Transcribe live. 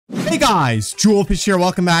Hey guys, Julfish here.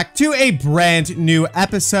 Welcome back to a brand new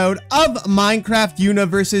episode of Minecraft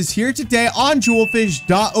Universes here today on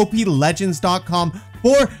julfish.oplegends.com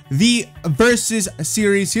for the Versus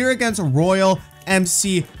series here against Royal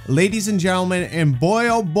MC. Ladies and gentlemen, and boy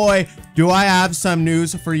oh boy, do I have some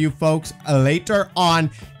news for you folks later on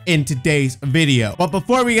in today's video. But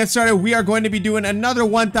before we get started, we are going to be doing another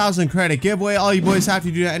 1,000 credit giveaway. All you boys have to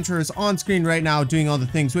do to enter is on screen right now. Doing all the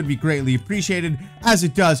things would be greatly appreciated, as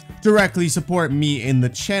it does directly support me in the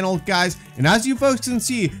channel, guys. And as you folks can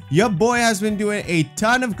see, your boy has been doing a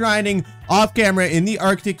ton of grinding off camera in the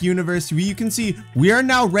Arctic universe. You can see we are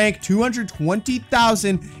now ranked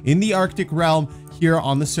 220,000 in the Arctic realm here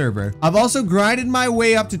on the server. I've also grinded my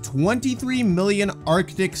way up to 23 million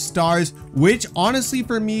Arctic stars, which honestly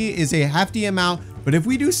for me is a hefty amount. But if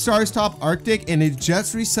we do stars top Arctic and it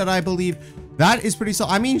just reset, I believe that is pretty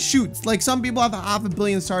solid. I mean, shoot, like some people have 500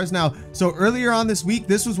 million stars now. So earlier on this week,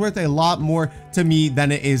 this was worth a lot more to me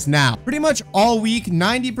than it is now. Pretty much all week,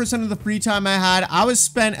 90% of the free time I had, I was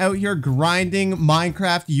spent out here grinding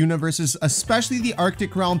Minecraft universes, especially the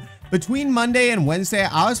Arctic realm. Between Monday and Wednesday,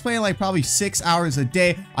 I was playing like probably 6 hours a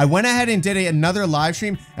day. I went ahead and did another live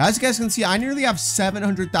stream. As you guys can see, I nearly have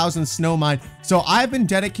 700,000 snow mine. So I've been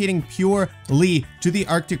dedicating purely to the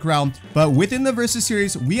Arctic realm. But within the Versus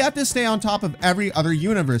series, we have to stay on top of every other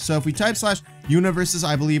universe. So if we type /universes,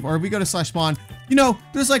 I believe, or if we go to /spawn, you know,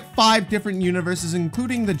 there's like 5 different universes,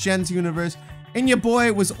 including the Gens universe. And your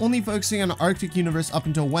boy was only focusing on the Arctic universe up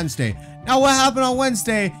until Wednesday. Now what happened on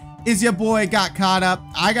Wednesday is your boy got caught up.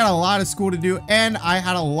 I got a lot of school to do and I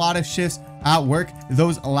had a lot of shifts at work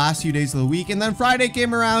those last few days of the week. And then Friday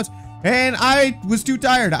came around and I was too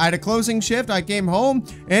tired. I had a closing shift. I came home,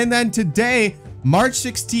 and then today, March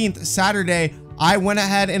 16th, Saturday, I went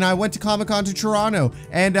ahead and I went to Comic-Con to Toronto.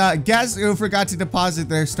 And guess who forgot to deposit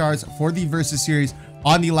their stars for the Versus series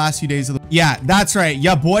on the last few days of the— yeah, that's right.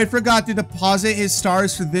 Your boy forgot to deposit his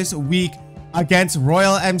stars for this week against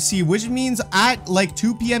Royal MC, which means at like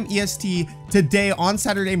 2 p.m. EST today on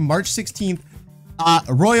Saturday, March 16th,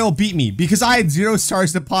 Royal beat me because I had 0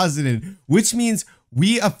 stars deposited, which means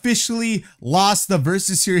we officially lost the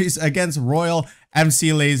Versus series against Royal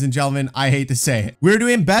MC, ladies and gentlemen. I hate to say it. We're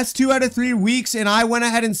doing best 2 out of 3 weeks, and I went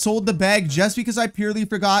ahead and sold the bag just because I purely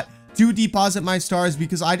forgot to deposit my stars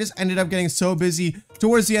because I just ended up getting so busy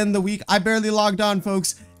towards the end of the week. I barely logged on,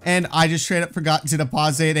 folks, and I just straight up forgot to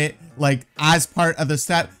deposit it like as part of the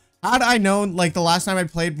step. Had I known, like the last time I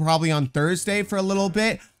played probably on Thursday for a little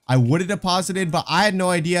bit, I would have deposited, but I had no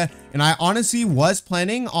idea. And I honestly was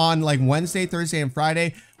planning on like Wednesday, Thursday, and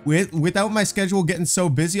Friday without my schedule getting so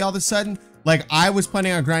busy all of a sudden. Like I was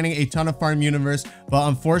planning on grinding a ton of farm universe, but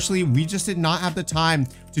unfortunately we just did not have the time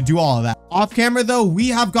to do all of that. Off camera though, we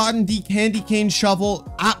have gotten the candy cane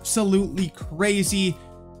shovel absolutely crazy.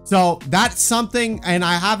 So that's something, and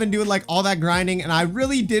I have been doing like all that grinding, and I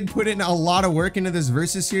really did put in a lot of work into this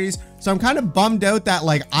Versus series. So I'm kind of bummed out that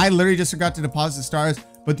like I literally just forgot to deposit stars.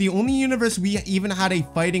 But the only universe we even had a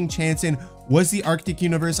fighting chance in was the Arctic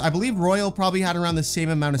universe. I believe Royal probably had around the same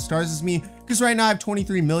amount of stars as me, because right now I have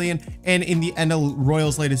 23 million, and in the end of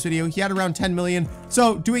Royal's latest video, he had around 10 million.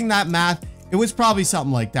 So doing that math, it was probably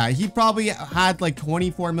something like that. He probably had like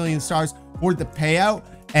 24 million stars for the payout.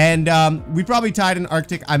 And we probably tied in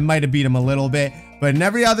Arctic. I might have beat him a little bit, but in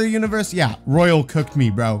every other universe, yeah, Royal cooked me,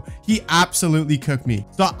 bro. He absolutely cooked me.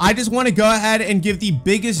 So I just want to go ahead and give the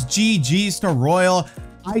biggest GGs to Royal.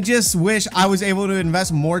 I just wish I was able to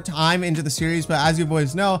invest more time into the series, but as you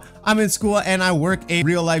boys know, I'm in school and I work a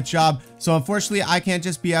real life job. So unfortunately, I can't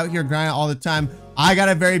just be out here grinding all the time. I got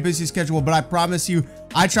a very busy schedule, but I promise you,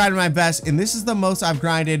 I tried my best, and this is the most I've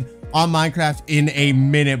grinded on Minecraft in a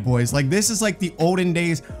minute, boys. Like this is like the olden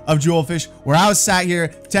days of Julfish, where I was sat here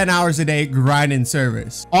 10 hours a day grinding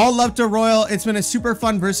servers. All love to Royal. It's been a super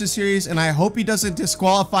fun Versus series, and I hope he doesn't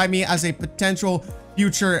disqualify me as a potential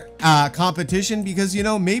future competition, because you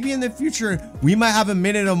know, maybe in the future we might have a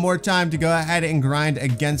minute or more time to go ahead and grind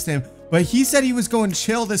against him. But he said he was going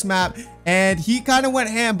chill this map, and he kind of went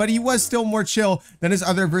ham, but he was still more chill than his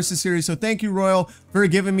other Versus series. So thank you, Royal, for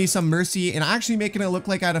giving me some mercy and actually making it look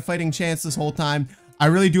like I had a fighting chance this whole time. I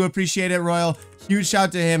really do appreciate it, Royal. Huge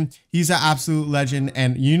shout to him. He's an absolute legend.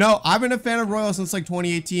 And you know, I've been a fan of Royal since like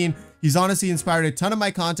 2018. He's honestly inspired a ton of my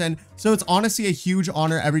content. So it's honestly a huge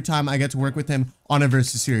honor every time I get to work with him on a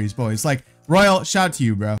Versus series, boys. Like, Royal, shout out to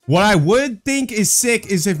you, bro. What I would think is sick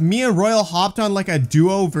is if me and Royal hopped on like a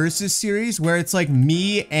duo Versus series where it's like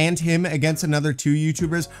me and him against another 2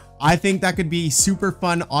 YouTubers. I think that could be super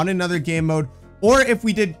fun on another game mode. Or if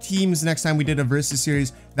we did teams next time we did a Versus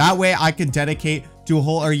series, that way I could dedicate to do a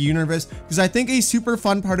whole universe, because I think a super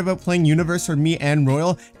fun part about playing universe for me and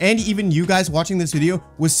Royal, and even you guys watching this video,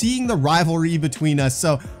 was seeing the rivalry between us.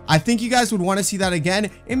 So I think you guys would want to see that again,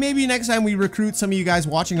 and maybe next time we recruit some of you guys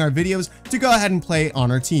watching our videos to go ahead and play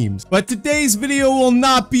on our teams. But today's video will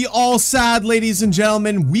not be all sad, ladies and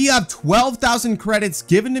gentlemen. We have 12,000 credits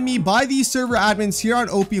given to me by these server admins here on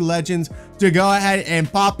OPLegends to go ahead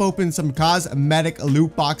and pop open some cosmetic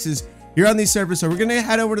loot boxes here on these servers. So we're gonna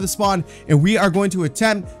head over to the spawn and we are going to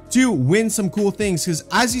attempt to win some cool things, because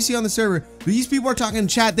as you see on the server, these people are talking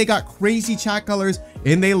chat. They got crazy chat colors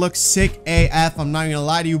and they look sick AF. I'm not gonna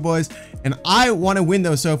lie to you boys, and I want to win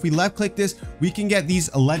those. So if we left click this, we can get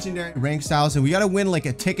these legendary rank styles, and we got to win like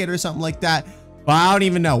a ticket or something like that. But I don't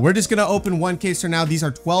even know. We're just gonna open one case for now. These are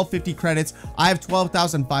 1250 credits. I have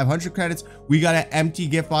 12,500 credits. We got an empty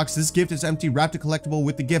gift box. This gift is empty. Wrapped a collectible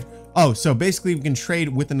with the gift. Oh, so basically we can trade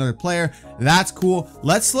with another player. That's cool.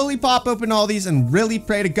 Let's slowly pop open all these and really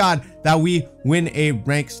pray to God that we win a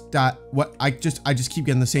rank stat. What I just keep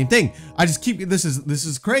getting the same thing. This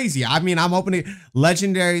is crazy. I mean, I'm opening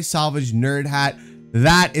legendary salvage nerd hat.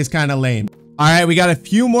 That is kind of lame. All right, we got a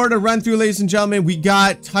few more to run through, ladies and gentlemen. We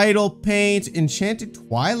got title paint, enchanted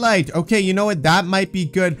twilight. Okay, you know what? That might be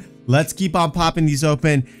good. Let's keep on popping these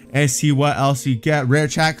open and see what else you get. Rare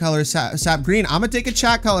chat color, sap green. I'm gonna take a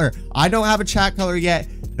chat color. I don't have a chat color yet.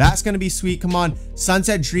 That's gonna be sweet. Come on.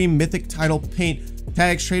 Sunset dream, mythic title paint.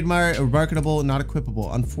 Tags, trademark, marketable, not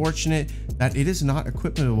equipable. Unfortunate that it is not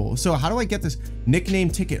equipable. So how do I get this nickname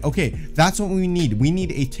ticket? Okay, that's what we need. We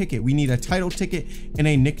need a ticket. We need a title ticket and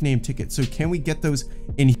a nickname ticket. So can we get those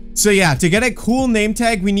in here? So yeah, to get a cool name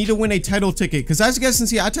tag, we need to win a title ticket, because as you guys can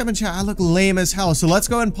see, I type in chat, I look lame as hell. So let's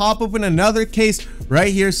go and pop open another case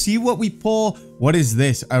right here. See what we pull. What is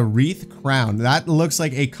this? A wreath crown. That looks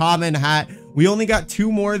like a common hat. We only got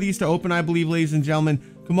 2 more of these to open, I believe, ladies and gentlemen.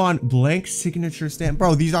 Come on, blank signature stamp.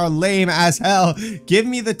 Bro, these are lame as hell. Give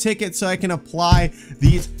me the ticket so I can apply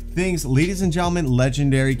these things. Ladies and gentlemen,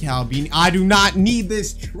 legendary cow beanie. I do not need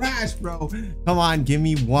this trash, bro. Come on, give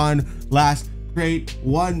me one last crate,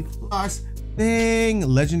 one last thing.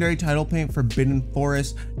 Legendary title paint, forbidden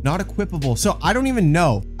forest, not equipable. So I don't even know.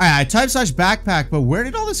 All right, I type slash backpack, but where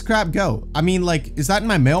did all this crap go? I mean, like, is that in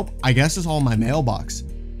my mail? I guess it's all in my mailbox.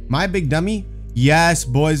 My big dummy? Yes,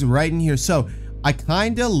 boys, right in here. So I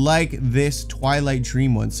kind of like this Twilight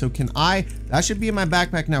Dream one. So can I, that should be in my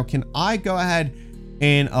backpack now. Can I go ahead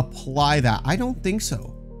and apply that? I don't think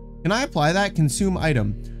so. Can I apply that? Consume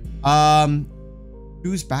item.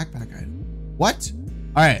 Choose backpack item. What?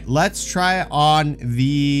 All right, let's try on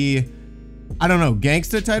the, I don't know,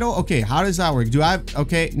 gangster title. Okay, how does that work? Do I have,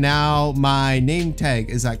 okay, now my name tag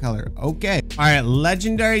is that color. Okay. All right,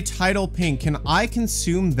 legendary title pink. Can I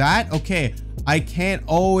consume that? Okay. I can't.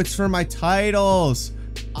 Oh, it's for my titles.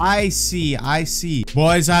 I see.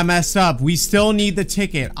 Boys, I messed up. We still need the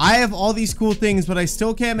ticket. I have all these cool things, but I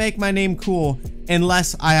still can't make my name cool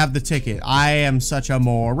unless I have the ticket. I am such a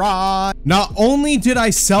moron. Not only did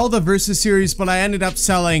I sell the Versus series, but I ended up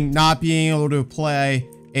selling not being able to play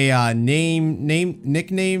a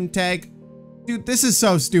nickname tag. Dude, this is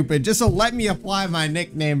so stupid. Just let me apply my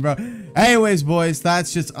nickname, bro. Anyways, boys,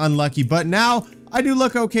 that's just unlucky. But now I do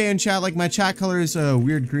look okay in chat. Like, my chat color is a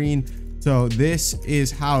weird green. So this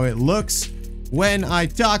is how it looks when I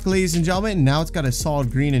talk, ladies and gentlemen. Now it's got a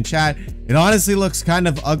solid green in chat. It honestly looks kind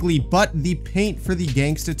of ugly, but the paint for the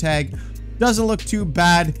gangsta tag doesn't look too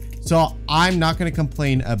bad. So I'm not going to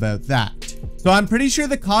complain about that. So I'm pretty sure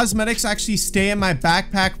the cosmetics actually stay in my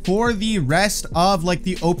backpack for the rest of like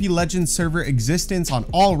the OPLegends server existence on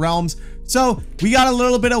all realms. So we got a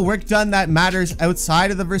little bit of work done that matters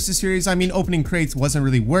outside of the Versus series. I mean, opening crates wasn't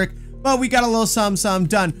really work, but we got a little some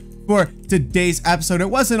done for today's episode. It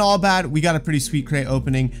wasn't all bad. We got a pretty sweet crate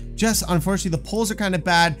opening. Just unfortunately, the pulls are kind of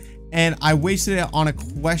bad, and I wasted it on a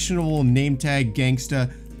questionable name tag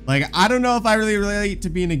gangsta. Like, I don't know if I really relate to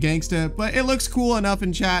being a gangsta, but it looks cool enough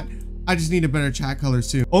in chat. I just need a better chat color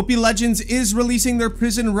soon. OPLegends is releasing their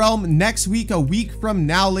prison realm next week, a week from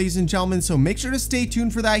now, ladies and gentlemen. So make sure to stay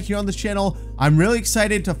tuned for that here on the channel. I'm really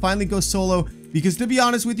excited to finally go solo, because to be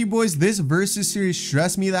honest with you boys, this Versus series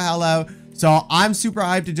stressed me the hell out. So I'm super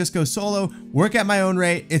hyped to just go solo, work at my own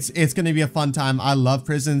rate. It's going to be a fun time. I love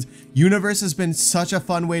prisons. Universe has been such a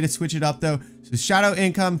fun way to switch it up though. So shout out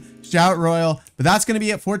Income, shout out Royal. But that's going to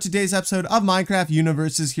be it for today's episode of Minecraft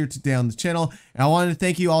Universes here today on the channel. And I wanted to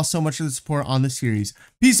thank you all so much for the support on the series.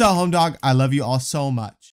 Peace out, home dog. I love you all so much.